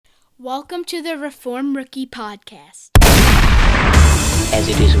Welcome to the Reform Rookie Podcast. As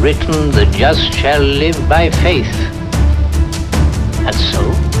it is written, the just shall live by faith. And so?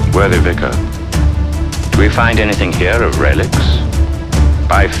 Worthy Vicar, do we find anything here of relics?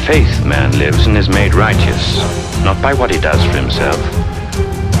 By faith man lives and is made righteous, not by what he does for himself.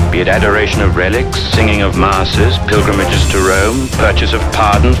 Be it adoration of relics, singing of masses, pilgrimages to Rome, purchase of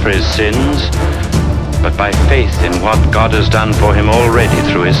pardon for his sins, but by faith in what God has done for him already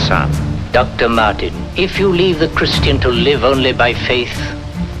through his Son. Dr. Martin, if you leave the Christian to live only by faith,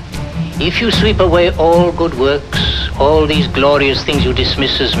 if you sweep away all good works, all these glorious things you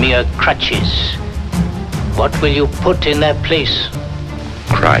dismiss as mere crutches, what will you put in their place?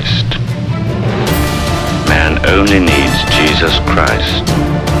 Christ. Man only needs Jesus Christ.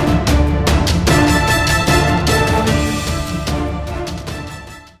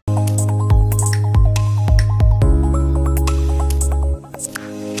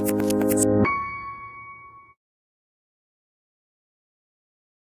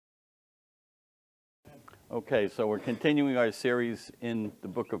 Okay, so we're continuing our series in the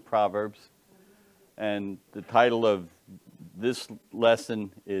book of Proverbs, and the title of this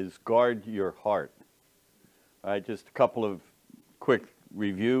lesson is Guard Your Heart. All right, just a couple of quick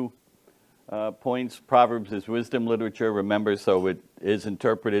review points. Proverbs is wisdom literature, remember, so it is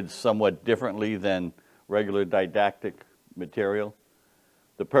interpreted somewhat differently than regular didactic material.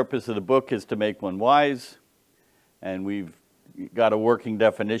 The purpose of the book is to make one wise, and we've got a working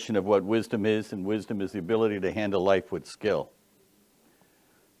definition of what wisdom is, and wisdom is the ability to handle life with skill.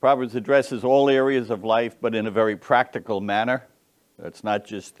 Proverbs addresses all areas of life, but in a very practical manner. It's not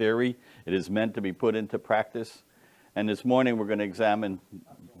just theory. It is meant to be put into practice. And this morning we're going to examine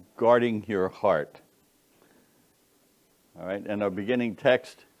guarding your heart. All right, and our beginning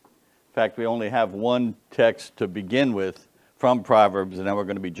text, in fact, we only have one text to begin with from Proverbs, and then we're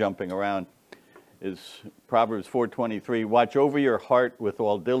going to be jumping around, is Proverbs 4:23. Watch over your heart with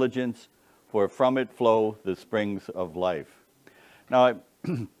all diligence, for from it flow the springs of life. Now,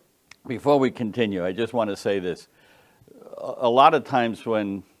 before we continue, I just want to say this. A lot of times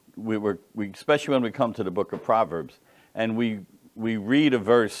when especially when we come to the book of Proverbs, and we read a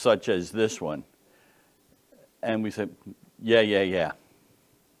verse such as this one, and we say, yeah.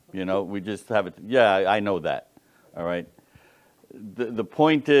 You know, we just have it, yeah, I know that, all right? The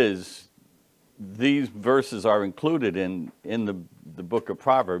point is, these verses are included in the book of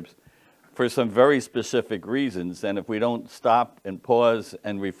Proverbs for some very specific reasons, and if we don't stop and pause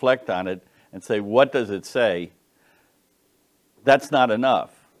and reflect on it and say, what does it say, that's not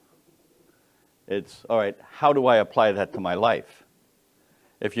enough. It's, all right, how do I apply that to my life?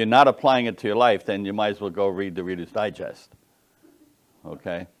 If you're not applying it to your life, then you might as well go read the Reader's Digest,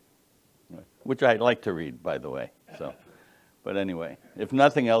 okay? Which I like to read, by the way, so. But anyway, if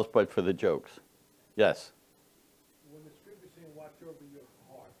nothing else but for the jokes. Yes? When the scripture is saying watch over your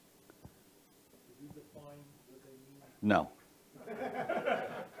heart, did you define what they mean? No.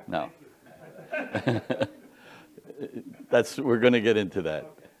 We're going to get into that.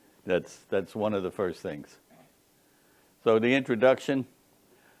 Okay. That's one of the first things. So the introduction,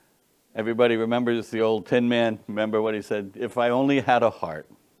 everybody remembers the old Tin Man. Remember what he said? If I only had a heart.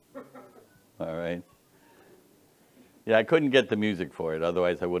 All right. Yeah, I couldn't get the music for it,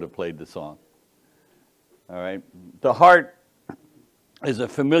 otherwise I would have played the song. All right. The heart is a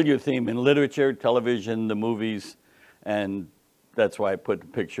familiar theme in literature, television, the movies, and that's why I put the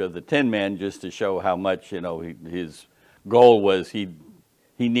picture of the Tin Man, just to show how much, you know, his goal was he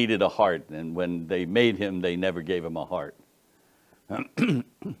needed a heart, and when they made him, they never gave him a heart. In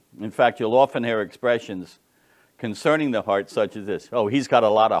fact, you'll often hear expressions concerning the heart such as this: oh, he's got a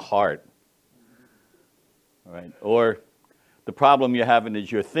lot of heart. All right. Or the problem you're having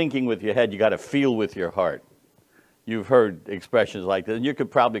is you're thinking with your head, you got to feel with your heart. You've heard expressions like that, and you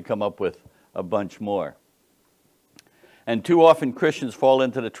could probably come up with a bunch more. And too often Christians fall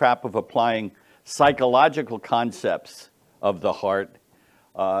into the trap of applying psychological concepts of the heart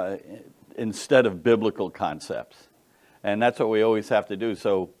instead of biblical concepts. And that's what we always have to do.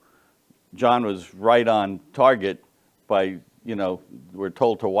 So John was right on target by, you know, we're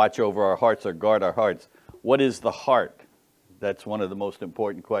told to watch over our hearts or guard our hearts. What is the heart? That's one of the most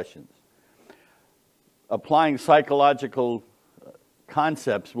important questions. Applying psychological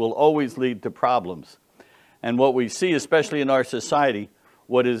concepts will always lead to problems. And what we see, especially in our society,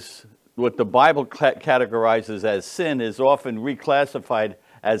 what the Bible categorizes as sin is often reclassified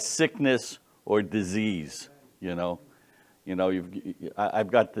as sickness or disease. I've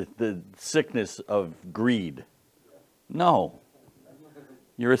got the sickness of greed. No,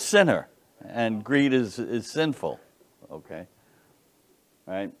 you're a sinner. And greed is sinful, okay?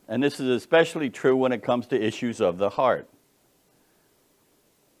 Right? And this is especially true when it comes to issues of the heart.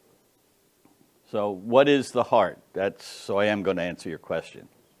 So what is the heart? So I am going to answer your question.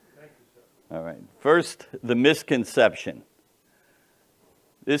 Thank you, sir. All right. First, the misconception.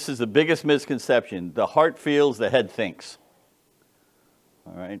 This is the biggest misconception. The heart feels, the head thinks.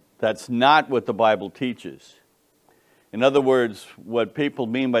 All right? That's not what the Bible teaches. In other words, what people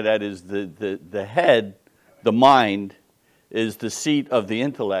mean by that is the head, the mind, is the seat of the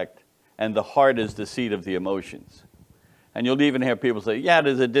intellect, and the heart is the seat of the emotions. And you'll even hear people say, yeah,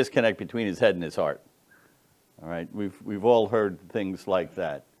 there's a disconnect between his head and his heart. All right? We've all heard things like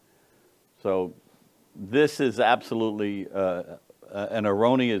that. So this is absolutely an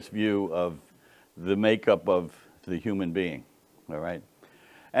erroneous view of the makeup of the human being. All right?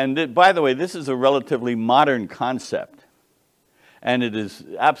 And by the way, this is a relatively modern concept, and it is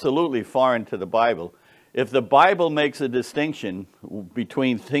absolutely foreign to the Bible. If the Bible makes a distinction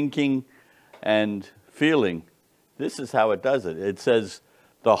between thinking and feeling, this is how it does it. It says,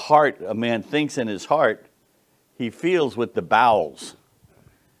 the heart, a man thinks in his heart, he feels with the bowels.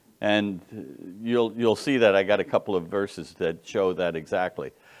 And you'll see that. I got a couple of verses that show that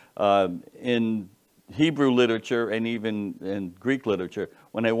exactly. In Hebrew literature and even in Greek literature,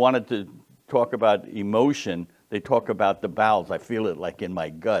 when they wanted to talk about emotion, they talk about the bowels. I feel it like in my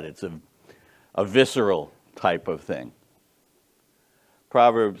gut. It's a visceral type of thing.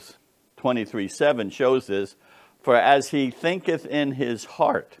 Proverbs 23:7 shows this. For as he thinketh in his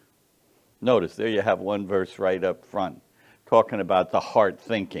heart. Notice, there you have one verse right up front, talking about the heart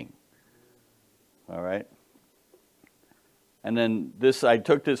thinking. All right? And then this, I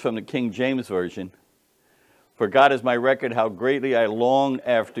took this from the King James Version. For God is my record, how greatly I long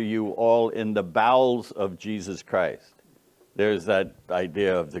after you all in the bowels of Jesus Christ. There's that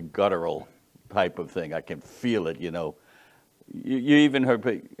idea of the guttural type of thing. I can feel it, you know. You even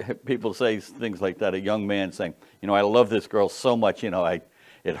heard people say things like that, a young man saying, you know, I love this girl so much, you know,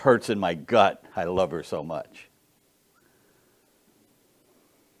 it hurts in my gut. I love her so much.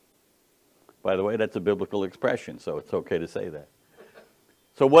 By the way, that's a biblical expression, so it's okay to say that.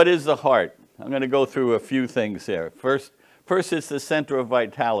 So what is the heart? I'm going to go through a few things here. First, it's the center of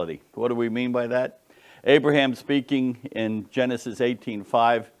vitality. What do we mean by that? Abraham speaking in Genesis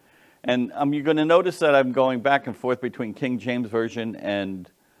 18:5. And you're going to notice that I'm going back and forth between King James Version and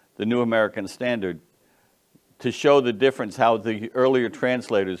the New American Standard to show the difference, how the earlier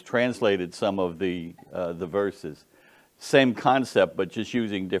translators translated some of the verses. Same concept, but just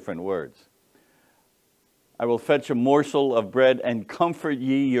using different words. I will fetch a morsel of bread and comfort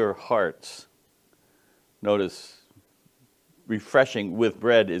ye your hearts. Notice, refreshing with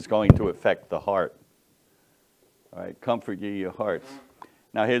bread is going to affect the heart. All right, comfort ye your hearts.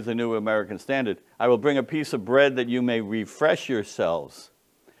 Now here's the New American Standard. I will bring a piece of bread that you may refresh yourselves,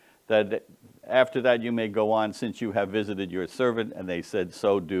 that after that you may go on, since you have visited your servant. And they said,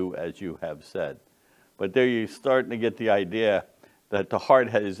 so do as you have said. But there you're starting to get the idea that the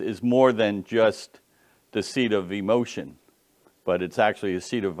heart is more than just the seat of emotion, but it's actually a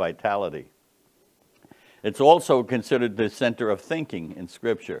seat of vitality. It's also considered the center of thinking in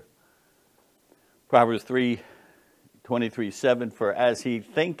Scripture. Proverbs 23:7, for as he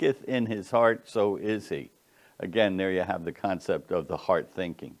thinketh in his heart, so is he. Again, there you have the concept of the heart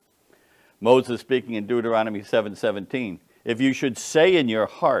thinking. Moses speaking in Deuteronomy 7:17, if you should say in your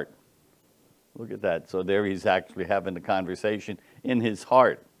heart, look at that. So there he's actually having the conversation in his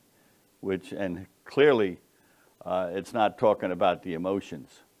heart, and clearly it's not talking about the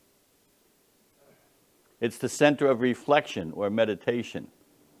emotions. It's the center of reflection or meditation.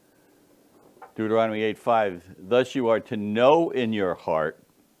 Deuteronomy 8:5, thus you are to know in your heart,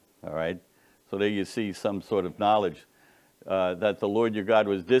 all right? So there you see some sort of knowledge that the Lord your God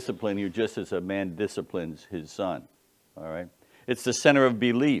was disciplining you just as a man disciplines his son, all right? It's the center of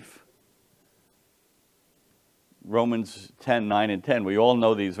belief. Romans 10:9 and 10, we all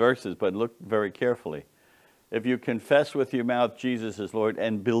know these verses, but look very carefully. If you confess with your mouth Jesus is Lord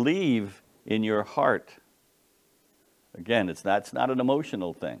and believe in your heart, again, it's not an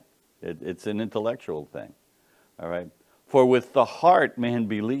emotional thing. It's an intellectual thing, all right? For with the heart man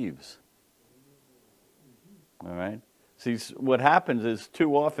believes, all right? See, what happens is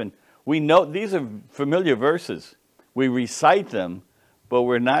too often, we know, these are familiar verses. We recite them, but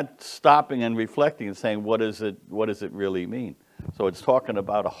we're not stopping and reflecting and saying, what does it really mean? So it's talking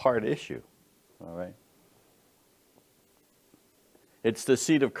about a heart issue, all right? It's the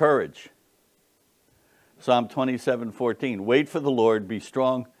seat of courage. Psalm 27:14, wait for the Lord, be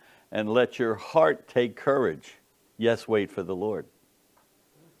strong, and let your heart take courage. Yes, wait for the Lord.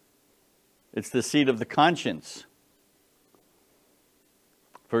 It's the seat of the conscience.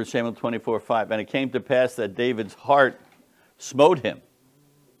 1 Samuel 24:5. And it came to pass that David's heart smote him.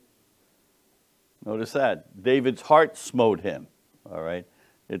 Notice that. David's heart smote him. All right?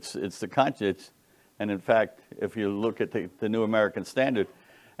 It's the conscience. And in fact, if you look at the New American Standard,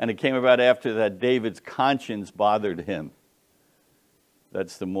 and it came about after that David's conscience bothered him.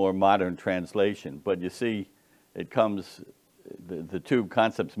 That's the more modern translation. But you see, it comes, the two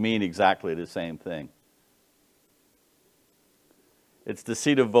concepts mean exactly the same thing. It's the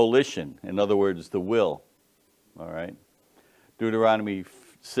seat of volition. In other words, the will. All right? Deuteronomy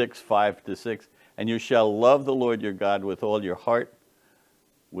 6:5-6. And you shall love the Lord your God with all your heart,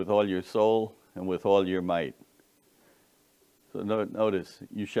 with all your soul, and with all your might. So notice,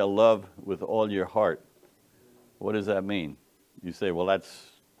 you shall love with all your heart. What does that mean? You say, well,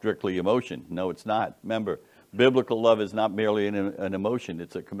 that's strictly emotion. No, it's not. Remember, biblical love is not merely an emotion,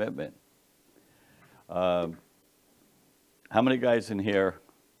 it's a commitment. How many guys in here,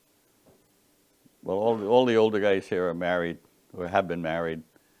 well, all the older guys here are married, or have been married,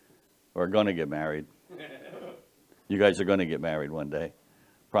 or are going to get married. You guys are going to get married one day.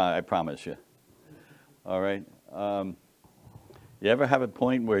 I promise you. All right? You ever have a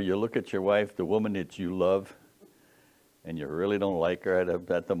point where you look at your wife, the woman that you love, and you really don't like her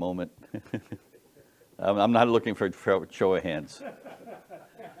at the moment? I'm not looking for a show of hands. You're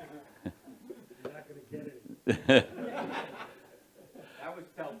not going to get it. That was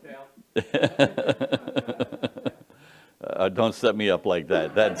telltale. Don't set me up like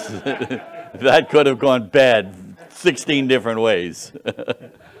that. That's that could have gone bad 16 different ways.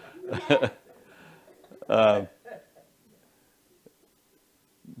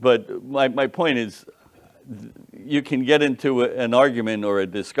 But my point is, you can get into an argument or a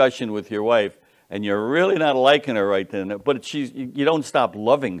discussion with your wife, and you're really not liking her right then, but you don't stop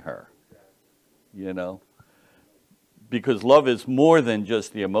loving her, you know, because love is more than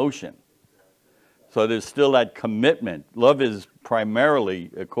just the emotion. So there's still that commitment. Love is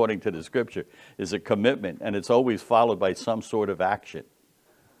primarily, according to the scripture, is a commitment, and it's always followed by some sort of action.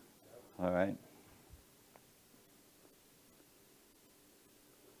 All right?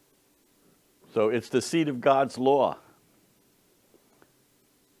 So it's the seat of God's law.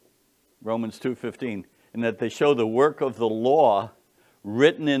 Romans 2:15, and that they show the work of the law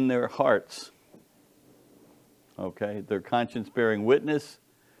written in their hearts. Okay, their conscience bearing witness,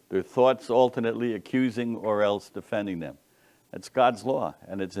 their thoughts alternately accusing or else defending them. That's God's law,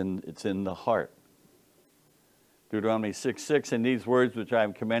 and it's in the heart. Deuteronomy 6:6, and these words which I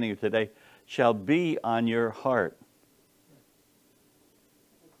am commanding you today shall be on your heart.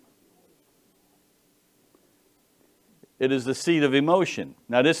 It is the seat of emotion.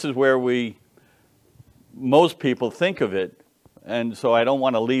 Now this is where most people think of it, and so I don't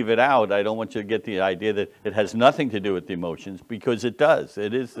want to leave it out. I don't want you to get the idea that it has nothing to do with the emotions, because it does.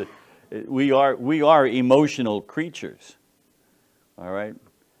 It is. We are emotional creatures. All right.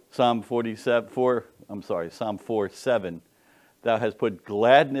 Psalm 4:7. Thou hast put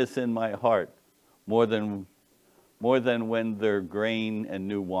gladness in my heart, more than when their grain and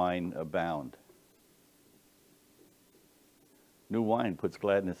new wine abound. New wine puts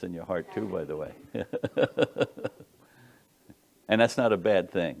gladness in your heart too, by the way. And that's not a bad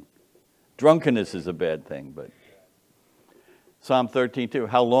thing. Drunkenness is a bad thing, but Psalm 13:2.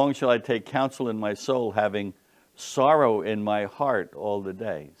 How long shall I take counsel in my soul, having sorrow in my heart all the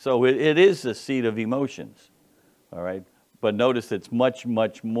day? So it is the seat of emotions, all right? But notice it's much,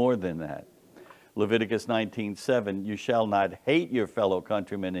 much more than that. Leviticus 19:7, you shall not hate your fellow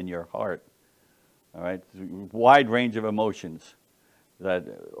countrymen in your heart. All right? Wide range of emotions that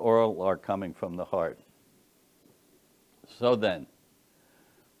all are coming from the heart. So then,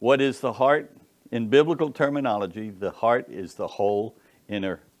 what is the heart? In biblical terminology, the heart is the whole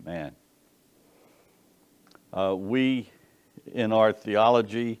inner man. We, in our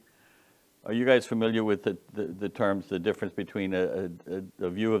theology, are you guys familiar with the terms, the difference between a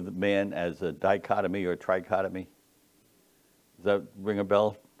view of the man as a dichotomy or trichotomy? Does that ring a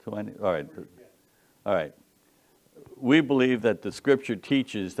bell to any? All right. All right. We believe that the scripture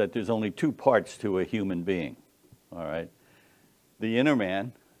teaches that there's only two parts to a human being. All right. The inner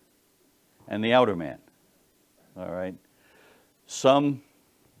man and the outer man. All right. Some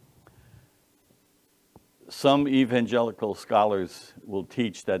evangelical scholars will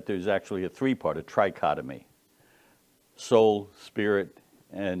teach that there's actually a three-part, a trichotomy: soul, spirit,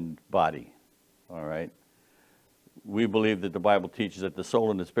 and body. All right. We believe that the Bible teaches that the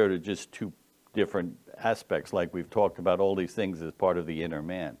soul and the spirit are just two different aspects, like we've talked about all these things as part of the inner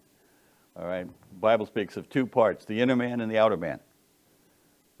man. All right. The Bible speaks of two parts, the inner man and the outer man.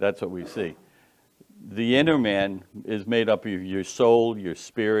 That's what we see. the inner man is made up of your soul, your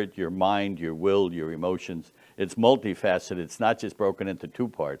spirit, your mind, your will, your emotions. It's multifaceted. It's not just broken into two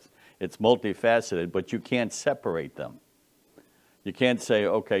parts. It's multifaceted, but you can't separate them. You can't say,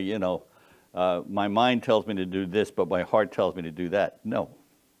 okay, you know, my mind tells me to do this, but my heart tells me to do that. No.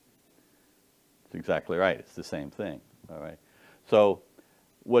 It's exactly right. It's the same thing. All right. So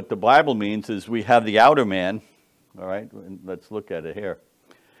what the Bible means is we have the outer man. All right. And let's look at it here.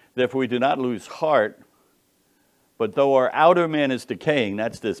 Therefore, we do not lose heart, but though our outer man is decaying,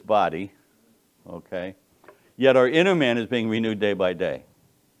 that's this body, okay, yet our inner man is being renewed day by day.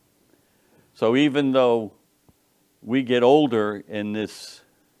 So even though we get older in this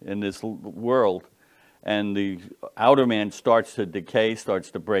world, and the outer man starts to decay,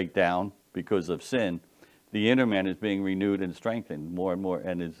 starts to break down because of sin, the inner man is being renewed and strengthened more and more,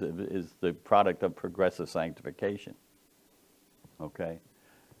 and is the product of progressive sanctification. Okay?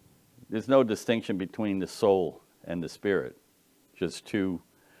 There's no distinction between the soul and the spirit, just two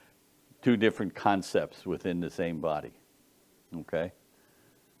different concepts within the same body. Okay?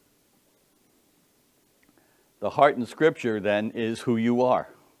 The heart in Scripture, then, is who you are.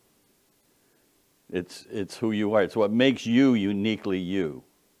 It's who you are. It's what makes you uniquely you.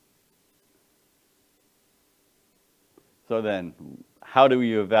 So then, how do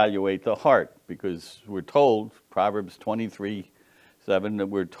you evaluate the heart? Because we're told, Proverbs 23:7, that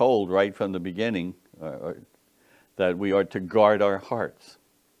we're told right from the beginning that we are to guard our hearts.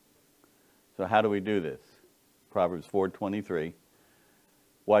 So how do we do this? Proverbs 4:23.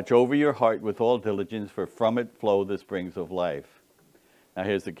 Watch over your heart with all diligence, for from it flow the springs of life. Now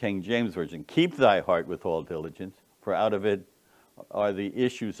here's the King James Version. Keep thy heart with all diligence, for out of it are the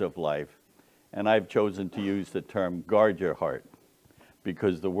issues of life. And I've chosen to use the term guard your heart,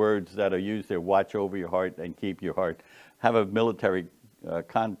 because the words that are used there, watch over your heart and keep your heart, have a military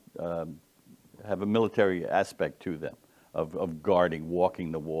aspect to them, of guarding,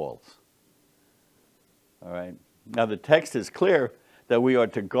 walking the walls. All right. Now the text is clear that we are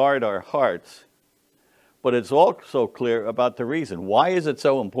to guard our hearts, but it's also clear about the reason. Why is it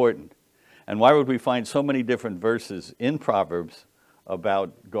so important? And why would we find so many different verses in Proverbs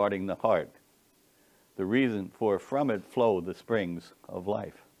about guarding the heart? The reason for from it flow the springs of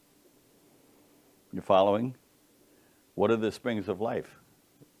life. You following? What are the springs of life?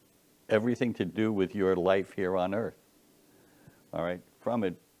 Everything to do with your life here on earth. All right? From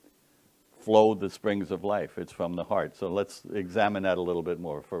it flow the springs of life. It's from the heart. So let's examine that a little bit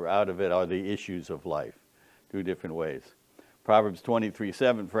more. For out of it are the issues of life. Two different ways. Proverbs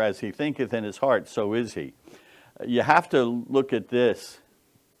 23:7, for as he thinketh in his heart, so is he. You have to look at this.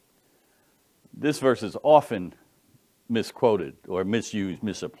 This verse is often misquoted or misused,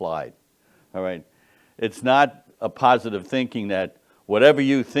 misapplied. All right? It's not a positive thinking that whatever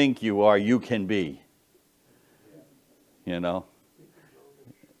you think you are, you can be. You know?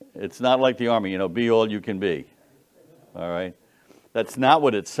 It's not like the Army, you know, be all you can be. All right? That's not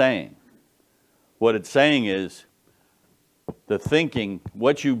what it's saying. What it's saying is the thinking,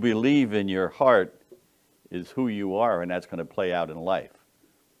 what you believe in your heart is who you are, and that's going to play out in life.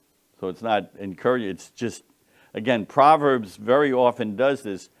 So it's not encouraging. It's just, again, Proverbs very often does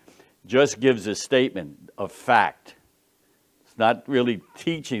this, just gives a statement of fact. It's not really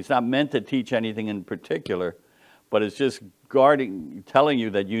teaching. It's not meant to teach anything in particular, but it's just guarding, telling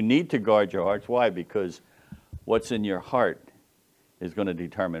you that you need to guard your hearts. Why? Because what's in your heart is going to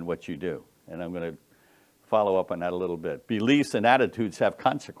determine what you do. And I'm going to follow up on that a little bit. Beliefs and attitudes have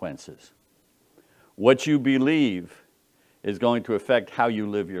consequences. What you believe is going to affect how you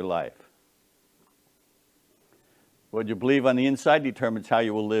live your life. What you believe on the inside determines how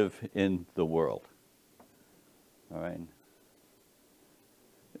you will live in the world. All right?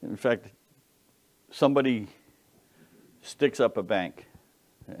 In fact, somebody sticks up a bank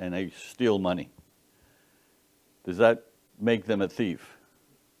and they steal money. Does that make them a thief?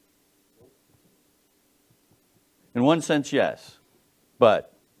 In one sense, yes.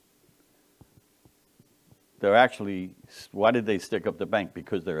 But they're actually, why did they stick up the bank?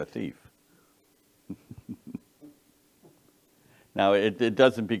 Because they're a thief. Now, it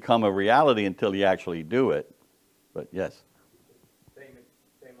doesn't become a reality until you actually do it. But yes. Same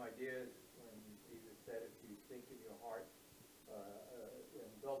idea as when Jesus said, if you think in your heart an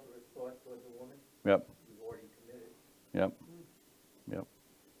adulterous thought towards a woman, Yep. you've already committed. Yep. Yep.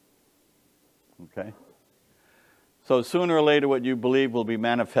 Okay. So sooner or later, what you believe will be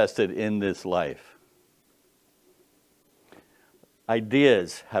manifested in this life.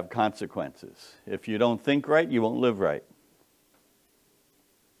 Ideas have consequences. If you don't think right, you won't live right.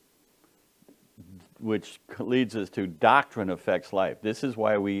 Which leads us to doctrine affects life. This is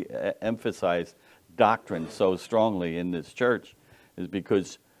why we emphasize doctrine so strongly in this church is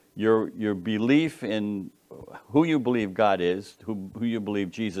because your belief in who you believe God is, who you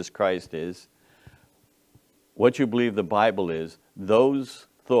believe Jesus Christ is, what you believe the Bible is, those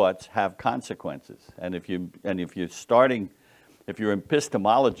thoughts have consequences. And if your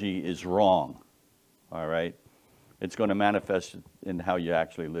epistemology is wrong, all right, it's going to manifest in how you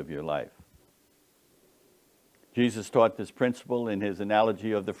actually live your life. Jesus taught this principle in his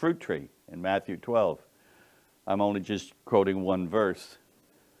analogy of the fruit tree in Matthew 12. I'm only just quoting one verse.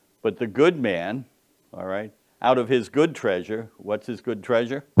 But the good man, all right, out of his good treasure, what's his good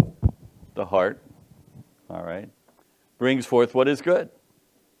treasure? The heart, all right, brings forth what is good.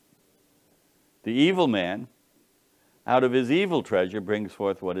 The evil man, out of his evil treasure, brings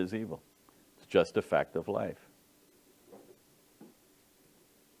forth what is evil. It's just a fact of life.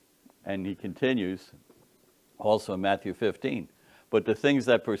 And he continues, also in Matthew 15, but the things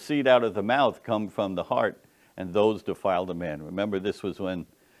that proceed out of the mouth come from the heart, and those defile the man. Remember, this was when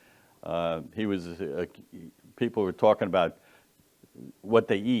people were talking about what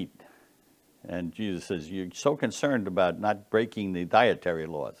they eat. And Jesus says, you're so concerned about not breaking the dietary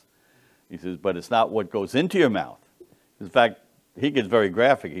laws. He says, but it's not what goes into your mouth. In fact, he gets very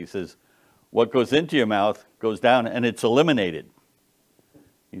graphic. He says, what goes into your mouth goes down and it's eliminated.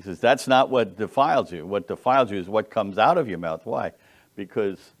 He says, that's not what defiles you. What defiles you is what comes out of your mouth. Why?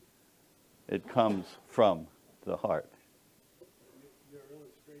 Because it comes from the heart. Your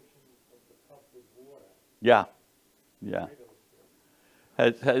illustration of the cup with water. Yeah, yeah.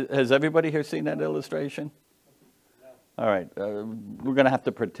 Has everybody here seen that illustration? All right, we're going to have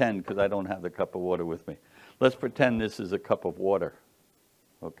to pretend because I don't have the cup of water with me. Let's pretend this is a cup of water,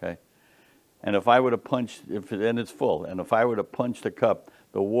 okay? And if I were to punch, and it's full, and if I were to punch the cup,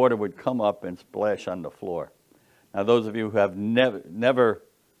 the water would come up and splash on the floor. Now, those of you who have never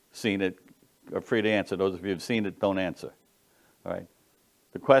seen it are free to answer. Those of you who have seen it, don't answer, all right?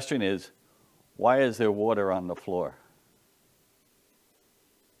 The question is, why is there water on the floor?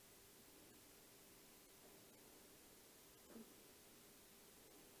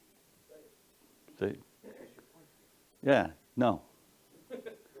 See? Yeah, no.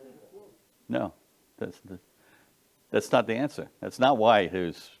 No, that's not the answer. That's not why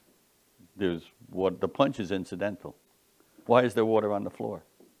there's what the punch is incidental. Why is there water on the floor?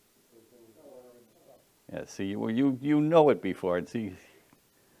 Yeah, see, you know it before. And see,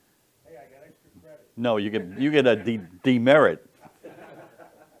 Hey, I got extra credit. no, you get a demerit.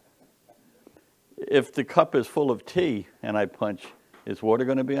 If the cup is full of tea and I punch, is water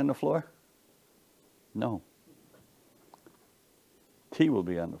going to be on the floor? No. Tea will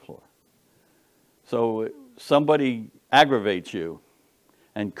be on the floor. So somebody aggravates you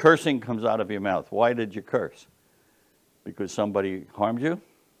and cursing comes out of your mouth. Why did you curse? Because somebody harmed you?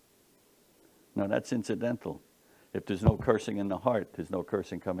 No, that's incidental. If there's no cursing in the heart, there's no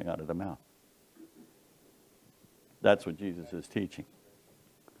cursing coming out of the mouth. That's what Jesus is teaching.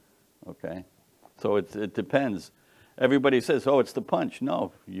 Okay? So it depends. Everybody says, oh, it's the punch.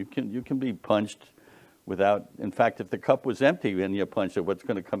 No, you can be punched without, in fact, if the cup was empty and you punch it, what's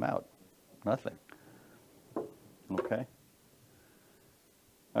going to come out? Nothing. Okay?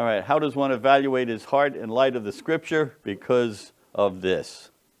 All right, how does one evaluate his heart in light of the Scripture? Because of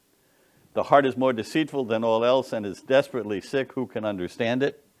this. The heart is more deceitful than all else and is desperately sick. Who can understand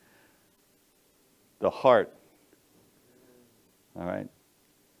it? The heart. All right?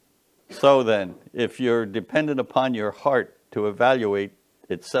 So then, if you're dependent upon your heart to evaluate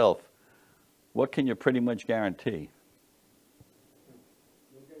itself, what can you pretty much guarantee?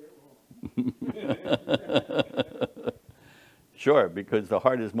 Sure, because the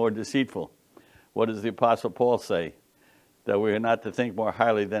heart is more deceitful. What does the Apostle Paul say? That we are not to think more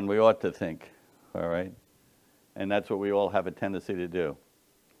highly than we ought to think, all right? And that's what we all have a tendency to do.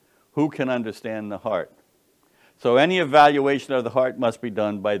 Who can understand the heart? So any evaluation of the heart must be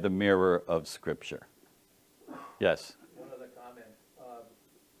done by the mirror of Scripture. Yes? One other comment.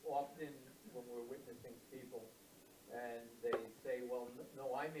 Often when we're witnessing people and they say, well,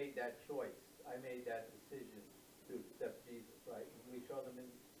 no, I made that choice. I made that decision to accept Jesus, right? And we show them in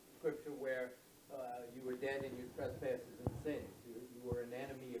Scripture where you were dead in your trespasses and sins. You were an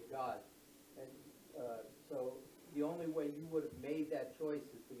enemy of God. And so the only way you would have made that choice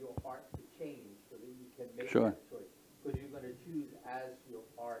is for your heart to change so that you can make Sure. that choice. Because you're going to choose as your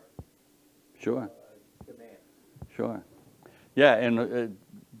heart Sure. demands. Sure. Yeah, and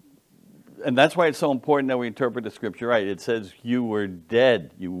that's why it's so important that we interpret the Scripture right. It says you were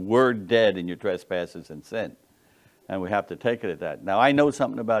dead. You were dead in your trespasses and sin. And we have to take it at that. Now, I know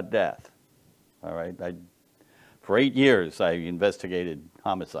something about death. All right? For 8 years, I investigated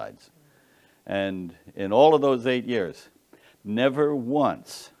homicides. And in all of those 8 years, never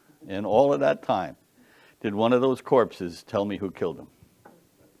once in all of that time did one of those corpses tell me who killed him.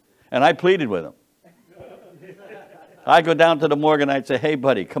 And I pleaded with him. I go down to the morgue and I'd say, hey,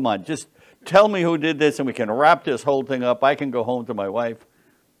 buddy, come on, just tell me who did this and we can wrap this whole thing up. I can go home to my wife.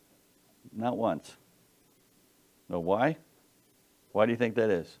 Not once. No, why? Why do you think that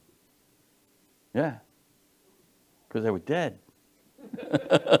is? Yeah. Because they were dead.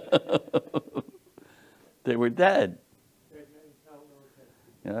 They were dead.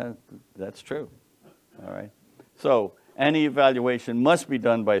 Yeah, that's true. All right. So any evaluation must be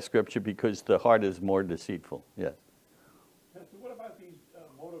done by Scripture because the heart is more deceitful. Yes. So what about these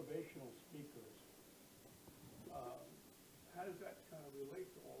motivational speakers? How does that kind of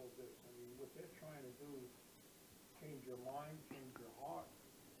relate to all of this? I mean, what they're trying to do is change your mind, change your heart.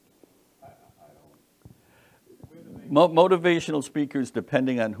 I don't. Where do they? Motivational speakers,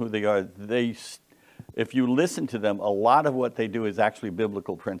 depending on who they are, if you listen to them, a lot of what they do is actually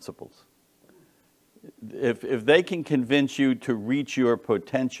biblical principles. If they can convince you to reach your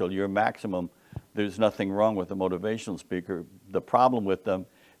potential, your maximum, there's nothing wrong with a motivational speaker. The problem with them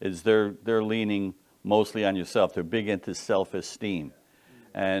is they're leaning mostly on yourself. They're big into self-esteem.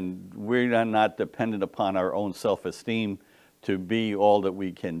 And we're not dependent upon our own self-esteem to be all that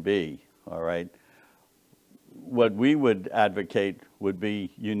we can be, all right? What we would advocate would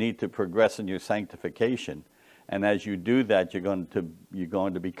be you need to progress in your sanctification. And as you do that, you're going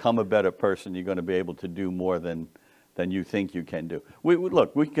to become a better person. You're going to be able to do more than you think you can do.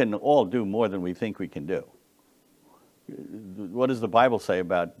 Look, we can all do more than we think we can do. What does the Bible say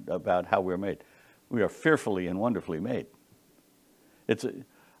about how we're made? We are fearfully and wonderfully made.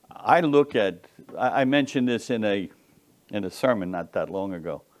 I mentioned this in a sermon not that long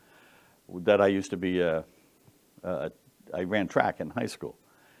ago, that I used to be I ran track in high school.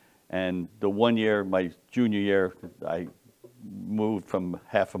 And the one year, my junior year, I moved from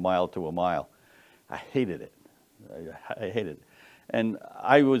half a mile to a mile. I hated it. I hated it. And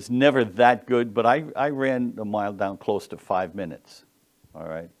I was never that good, but I ran a mile down close to 5 minutes, all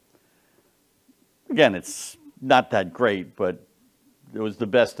right? Again, it's not that great, but it was the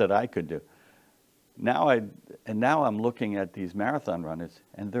best that I could do. Now I'm looking at these marathon runners,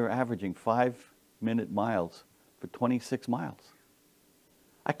 and they're averaging 5-minute miles for 26 miles.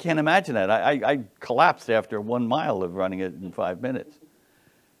 I can't imagine that. I collapsed after 1 mile of running it in 5 minutes.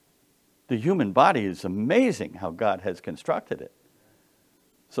 The human body is amazing how God has constructed it.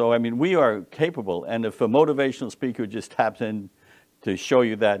 So, I mean, we are capable, and if a motivational speaker just taps in to show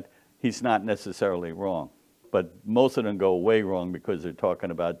you that, he's not necessarily wrong. But most of them go way wrong because they're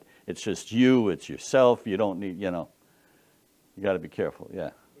talking about it's just you, it's yourself, you don't need, you got to be careful, yeah.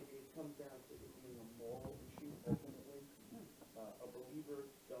 It comes down to it being a moral issue, ultimately. A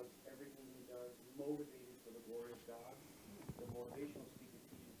believer does everything he does motivated for the glory of God. The motivational speaker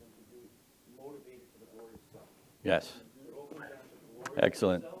teaches them to do motivated for the glory of self. Yes. It all comes down to the glory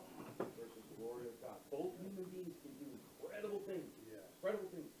Excellent. of self versus the glory of God. Both human beings can do incredible things. Incredible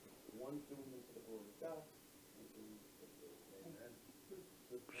things. One's doing them for the glory of God.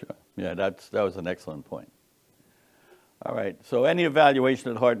 Sure. Yeah, that was an excellent point. All right, so any evaluation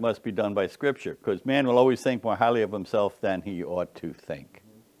of the heart must be done by Scripture, because man will always think more highly of himself than he ought to think.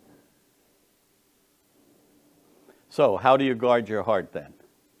 So how do you guard your heart then?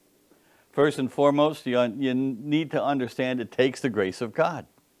 First and foremost, you need to understand it takes the grace of God.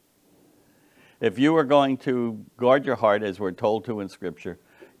 If you are going to guard your heart, as we're told to in Scripture,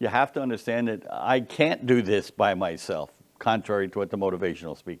 you have to understand that I can't do this by myself, contrary to what the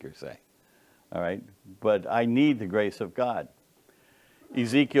motivational speakers say. All right? But I need the grace of God.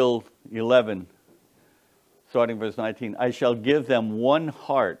 Ezekiel 11, starting verse 19, I shall give them one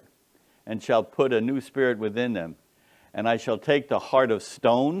heart and shall put a new spirit within them. And I shall take the heart of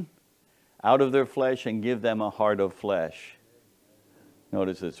stone out of their flesh and give them a heart of flesh.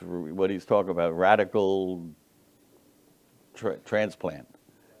 Notice this, what he's talking about, radical transplant,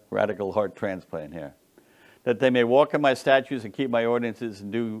 radical heart transplant here. That they may walk in my statutes and keep my ordinances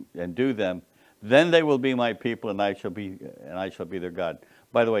and do them. Then they will be my people, and I shall be their God.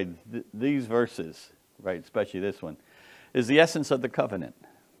 By the way, these verses, right, especially this one, is the essence of the covenant.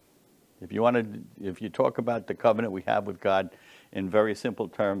 If you talk about the covenant we have with God in very simple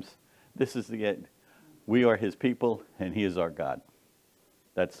terms, this is we are His people, and He is our God.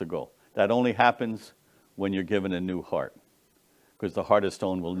 That's the goal. That only happens when you're given a new heart, because the heart of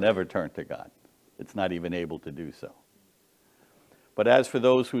stone will never turn to God. It's not even able to do so. But as for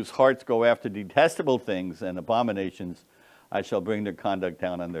those whose hearts go after detestable things and abominations, I shall bring their conduct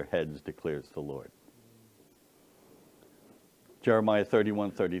down on their heads, declares the Lord. Jeremiah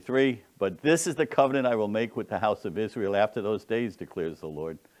 31:33, But this is the covenant I will make with the house of Israel after those days, declares the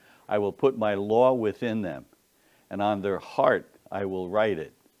Lord. I will put my law within them, and on their heart I will write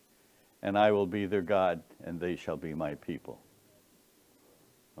it, and I will be their God, and they shall be my people.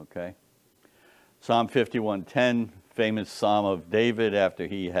 Okay? Psalm 51:10, famous psalm of David after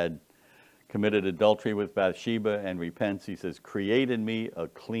he had committed adultery with Bathsheba and repents. He says, create in me a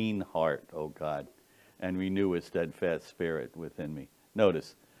clean heart, O God, and renew a steadfast spirit within me.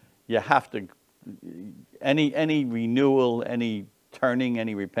 Notice, you have to, any renewal, any turning,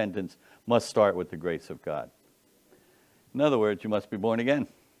 any repentance must start with the grace of God. In other words, you must be born again.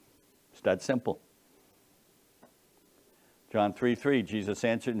 It's that simple. John 3:3, Jesus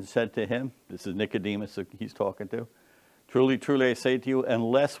answered and said to him, this is Nicodemus he's talking to, truly, truly I say to you,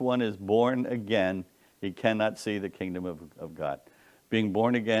 unless one is born again, he cannot see the kingdom of God. Being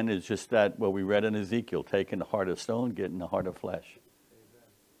born again is just that, what we read in Ezekiel, taking the heart of stone, getting the heart of flesh. Amen.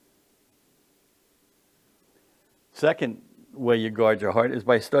 Second way you guard your heart is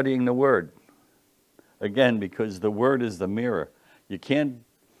by studying the Word. Again, because the Word is the mirror. You can't,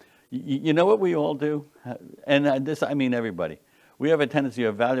 you know what we all do? And this, I mean everybody. We have a tendency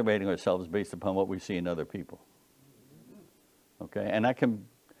of evaluating ourselves based upon what we see in other people. Okay, and that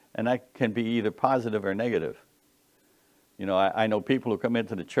can be either positive or negative. You know, I know people who come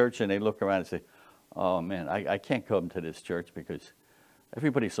into the church and they look around and say, oh man, I can't come to this church because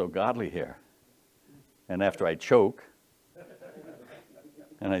everybody's so godly here. And after I choke,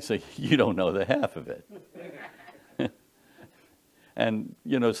 and I say, you don't know the half of it. And,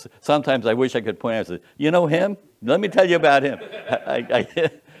 you know, sometimes I wish I could point out and say, you know him? Let me tell you about him.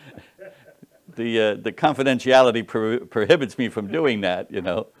 The confidentiality prohibits me from doing that, you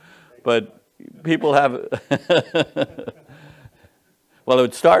know. But people have, well, it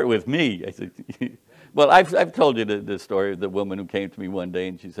would start with me. I said, well, I've told you the story of the woman who came to me one day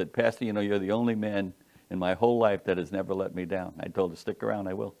and she said, Pastor, you know, you're the only man in my whole life that has never let me down. I told her, stick around,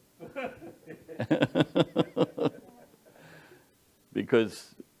 I will.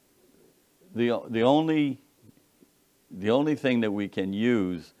 Because the only thing that we can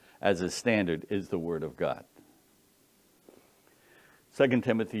use as a standard is the Word of God. 2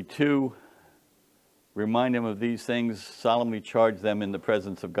 Timothy 2, remind him of these things, solemnly charge them in the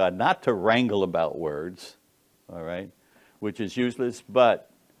presence of God, not to wrangle about words, all right, which is useless, but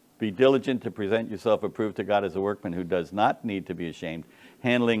be diligent to present yourself approved to God as a workman who does not need to be ashamed,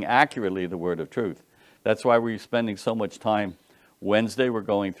 handling accurately the word of truth. That's why we're spending so much time. Wednesday, we're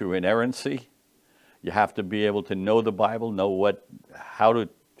going through inerrancy. You have to be able to know the Bible, know how to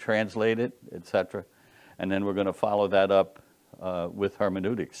translate it, etc. And then we're going to follow that up with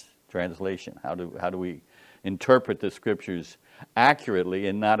hermeneutics, translation. How do we interpret the scriptures accurately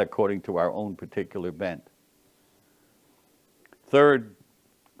and not according to our own particular bent? Third,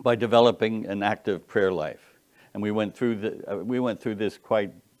 by developing an active prayer life. And we went through this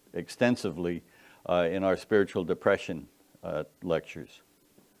quite extensively in our spiritual depression lectures.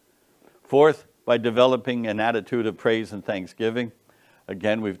 Fourth, by developing an attitude of praise and thanksgiving.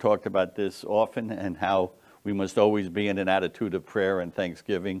 Again, we've talked about this often and how we must always be in an attitude of prayer and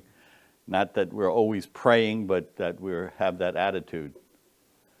thanksgiving. Not that we're always praying, but that we have that attitude.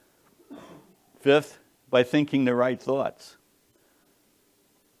 Fifth, by thinking the right thoughts.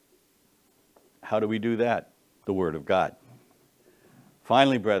 How do we do that? The Word of God.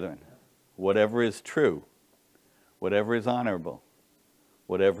 Finally, brethren, whatever is true, whatever is honorable,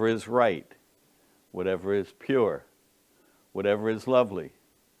 whatever is right, whatever is pure, whatever is lovely,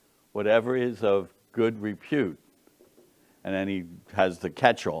 whatever is of good repute. And then he has the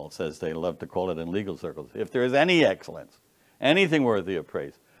catch-alls, as they love to call it in legal circles. If there is any excellence, anything worthy of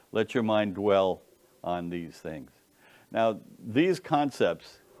praise, let your mind dwell on these things. Now, these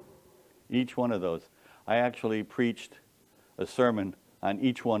concepts, each one of those, I actually preached a sermon on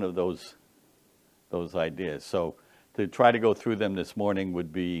each one of those ideas. So to try to go through them this morning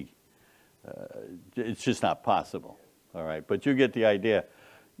would be, it's just not possible. All right, but you get the idea.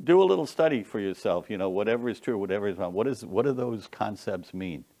 Do a little study for yourself, you know, whatever is true, whatever is wrong. What do those concepts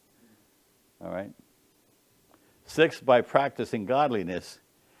mean? All right. 6, by practicing godliness.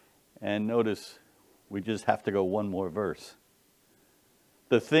 And notice, we just have to go one more verse.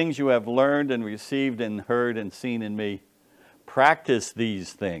 The things you have learned and received and heard and seen in me, practice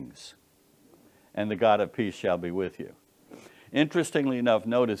these things, and the God of peace shall be with you. Interestingly enough,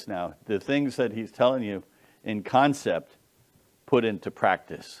 notice now, the things that he's telling you in concept, put into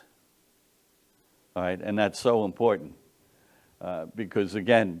practice. All right, and that's so important because,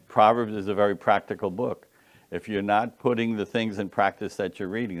 again, Proverbs is a very practical book. If you're not putting the things in practice that you're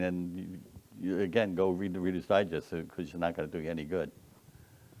reading, then you again, go read the Reader's Digest because you're not going to do you any good.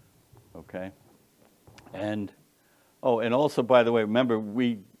 Okay? And, oh, and also, by the way, remember,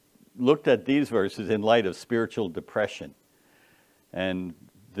 we looked at these verses in light of spiritual depression and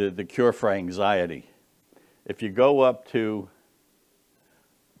the cure for anxiety. If you go up to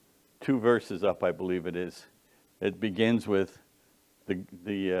 2 verses up, I believe it is, it begins with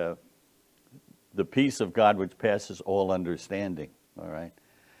the peace of God which passes all understanding, all right?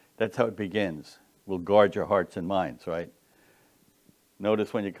 That's how it begins. Will guard your hearts and minds, right?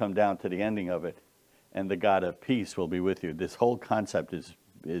 Notice when you come down to the ending of it, and the God of peace will be with you. This whole concept is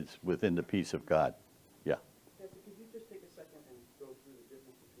within the peace of God. Yeah. Pastor, could you just take a second and go through the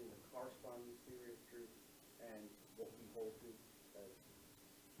difference between the correspondence theory of truth and what we hold to as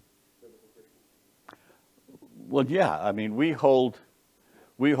biblical Christians? Well, yeah. I mean, we hold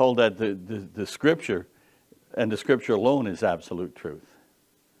that the Scripture and the Scripture alone is absolute truth.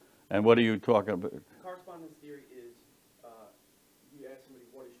 And what are you talking about? Correspondence theory is you ask somebody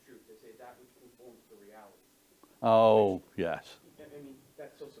what is truth. They say that which conforms to reality. Oh, yes. I mean,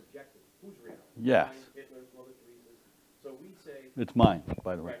 that's so subjective. Whose reality? Yes. Mine, Hitler's, Mother Teresa's. So we say. It's mine,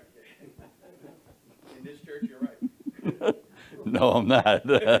 by the way. Right. In this church, you're right. No, I'm not.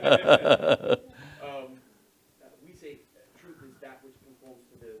 We say truth is that which conforms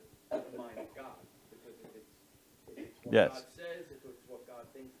to the mind of God, because if it's what Yes. God says, if it's what God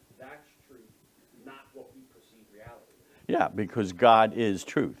thinks, that's truth, not what we perceive reality. Yeah, because God is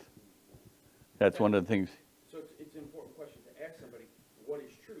truth. That's one of the things. So it's an important question to ask somebody, what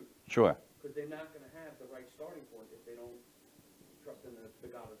is truth? Sure. Because they're not going to have the right starting point if they don't trust in the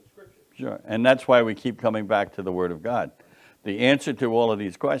God of the Scripture. Sure. And that's why we keep coming back to the Word of God. The answer to all of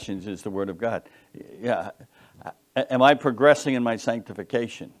these questions is the Word of God. Yeah. Am I progressing in my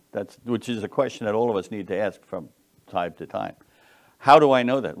sanctification? Which is a question that all of us need to ask from time to time. How do I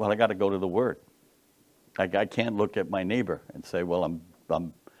know that? Well, I got to go to the Word. I can't look at my neighbor and say, well,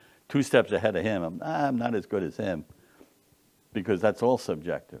 I'm 2 steps ahead of him. I'm not as good as him, because that's all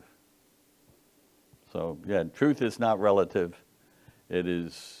subjective. So, yeah, truth is not relative. It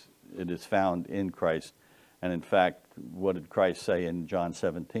is found in Christ. And in fact, what did Christ say in John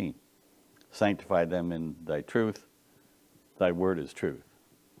 17? Sanctify them in thy truth. Thy word is truth.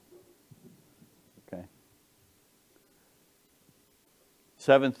 Okay.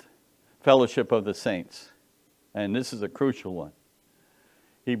 7th, fellowship of the saints. And this is a crucial one.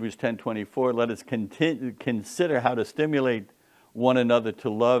 Hebrews 10:24, let us consider how to stimulate one another to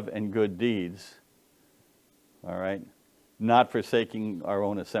love and good deeds. All right? Not forsaking our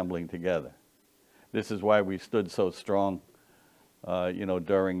own assembling together. This is why we stood so strong,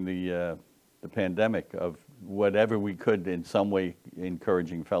 during the pandemic, of whatever we could in some way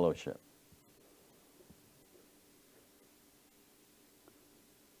encouraging fellowship.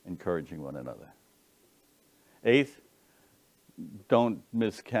 Encouraging one another. 8th, don't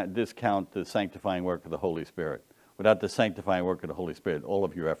discount the sanctifying work of the Holy Spirit. Without the sanctifying work of the Holy Spirit, all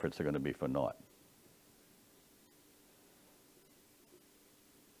of your efforts are going to be for naught.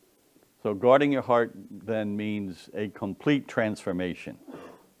 So guarding your heart then means a complete transformation.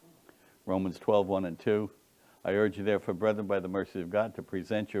 Romans 12:1 and 2. I urge you therefore, brethren, by the mercy of God, to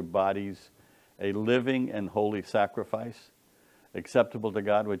present your bodies a living and holy sacrifice, acceptable to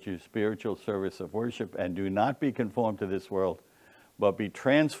God, which is spiritual service of worship, and do not be conformed to this world, but be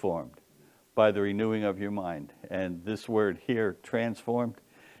transformed by the renewing of your mind. And this word here, transformed,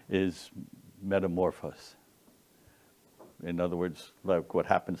 is metamorphos. In other words, like what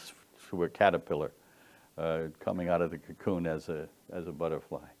happens to a caterpillar coming out of the cocoon as a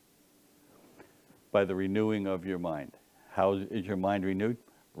butterfly. By the renewing of your mind. How is your mind renewed?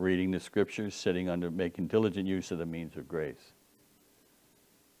 Reading the scriptures, making diligent use of the means of grace.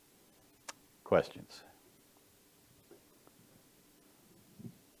 Questions?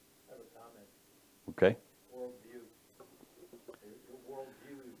 I have a comment. Okay. Worldview. Your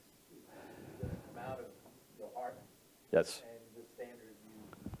worldview is going to come out of your heart Yes. and the standard you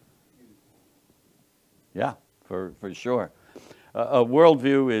use. Yeah, for sure. A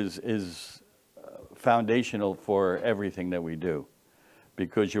worldview is foundational for everything that we do,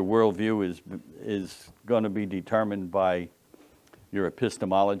 because your worldview is going to be determined by your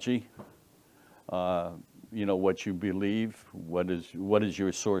epistemology, what you believe, what is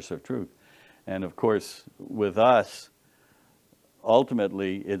your source of truth. And of course, with us,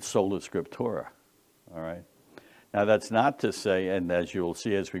 ultimately, it's sola scriptura, all right? Now, that's not to say, and as you'll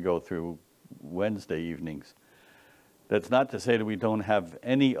see as we go through Wednesday evenings, that's not to say that we don't have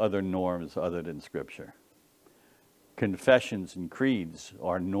any other norms other than Scripture. Confessions and creeds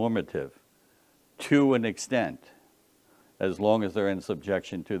are normative to an extent, as long as they're in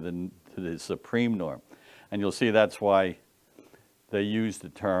subjection to the supreme norm. And you'll see that's why they use the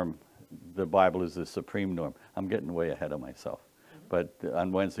term the Bible is the supreme norm. I'm getting way ahead of myself. But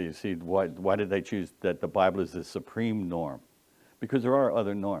on Wednesday, you see, why did they choose that the Bible is the supreme norm? Because there are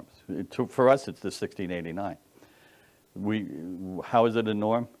other norms. For us, it's the 1689. How is it a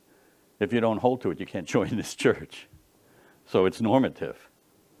norm? If you don't hold to it, you can't join this church. So it's normative,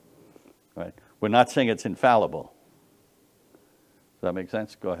 right? We're not saying it's infallible. Does that make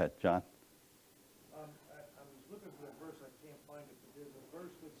sense? Go ahead, John. I was looking for that verse, I can't find it, but there's a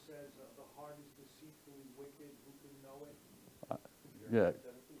verse that says, the heart is deceitfully wicked, who can know it? Yeah,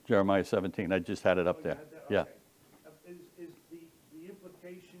 Jeremiah 17. I just had it up there. Yeah. Okay. Is the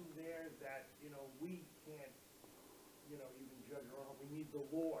implication there that, we can't, even judge our own, we need the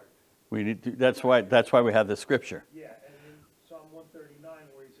Lord? We need to, that's why we have the scripture. Yeah, and in Psalm 139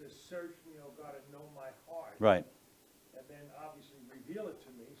 where he says, search me, O God, and know my heart. Right. And then obviously reveal it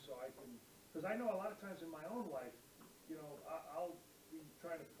to me so I can, because I know a lot of times in my own life, I'll be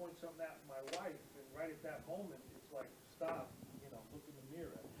trying to point something out in my wife, and right at that moment, it's like, stop, look in the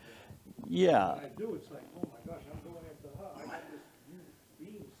mirror. Yeah. When I do, it's like, oh my gosh, I'm going after her. I got this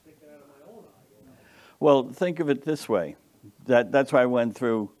beam sticking out of my own eye. Well, think of it this way. That's why I went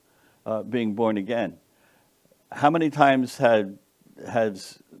through being born again. How many times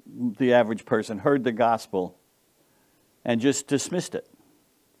has the average person heard the gospel and just dismissed it?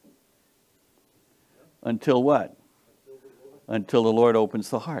 Until what? Until the Lord opens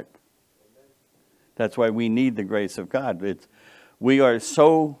the heart. That's why we need the grace of God. We are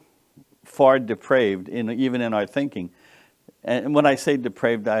so far depraved, even in our thinking. And when I say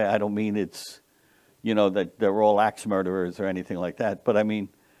depraved, I don't mean it's, that they're all axe murderers or anything like that. But I mean,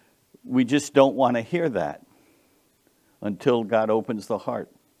 we just don't want to hear that until God opens the heart.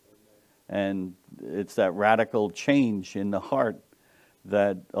 And it's that radical change in the heart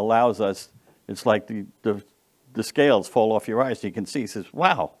that allows us, it's like the scales fall off your eyes. You can see, he says,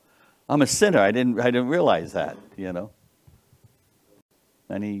 wow, I'm a sinner. I didn't realize that,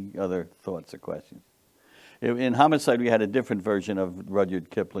 Any other thoughts or questions? In Homicide, we had a different version of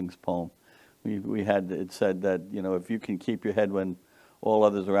Rudyard Kipling's poem. It said that, if you can keep your head when all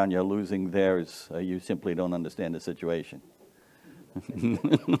others around you are losing theirs, you simply don't understand the situation.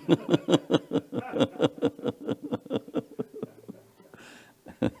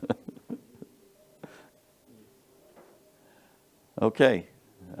 Okay.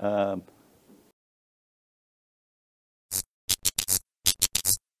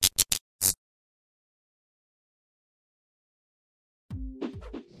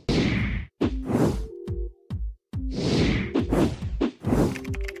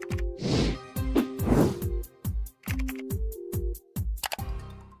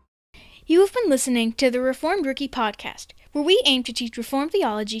 You have been listening to the Reformed Rookie Podcast, where we aim to teach Reformed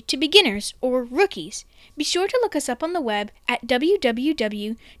theology to beginners or rookies. Be sure to look us up on the web at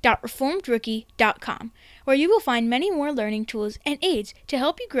www.reformedrookie.com, where you will find many more learning tools and aids to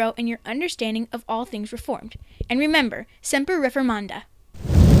help you grow in your understanding of all things Reformed. And remember, Semper Reformanda.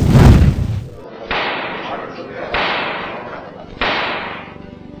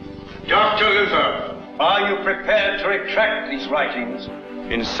 Dr. Luther, are you prepared to retract these writings?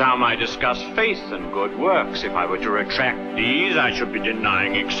 In some, I discuss faith and good works. If I were to retract these, I should be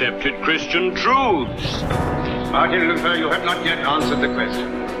denying accepted Christian truths. Martin Luther, you have not yet answered the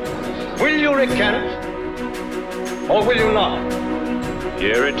question. Will you recant, or will you not?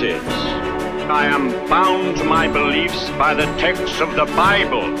 Here it is. I am bound to my beliefs by the texts of the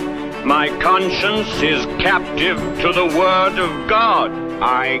Bible. My conscience is captive to the Word of God.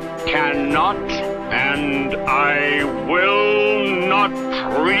 I cannot and I will not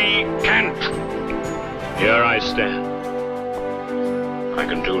recant. Here I stand. I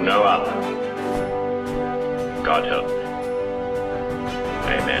can do no other. God help me.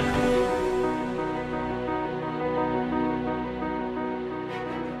 Amen.